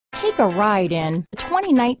Take a ride in the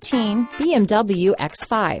 2019 BMW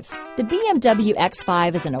X5. The BMW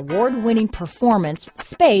X5 is an award-winning performance,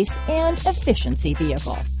 space, and efficiency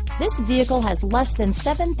vehicle. This vehicle has less than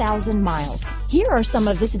 7,000 miles. Here are some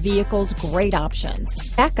of this vehicle's great options: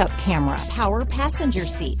 backup camera, power passenger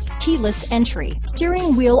seat, keyless entry,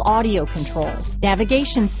 steering wheel audio controls,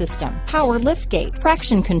 navigation system, power liftgate,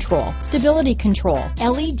 traction control, stability control,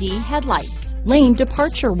 LED headlights, lane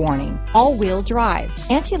departure warning, all-wheel drive,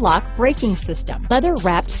 anti-lock braking system,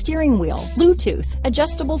 leather-wrapped steering wheel, Bluetooth,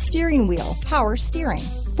 adjustable steering wheel, power steering,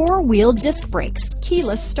 four-wheel disc brakes,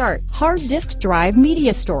 keyless start, hard disk drive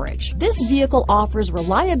media storage. This vehicle offers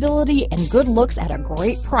reliability and good looks at a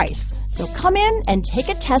great price. So come in and take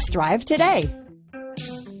a test drive today.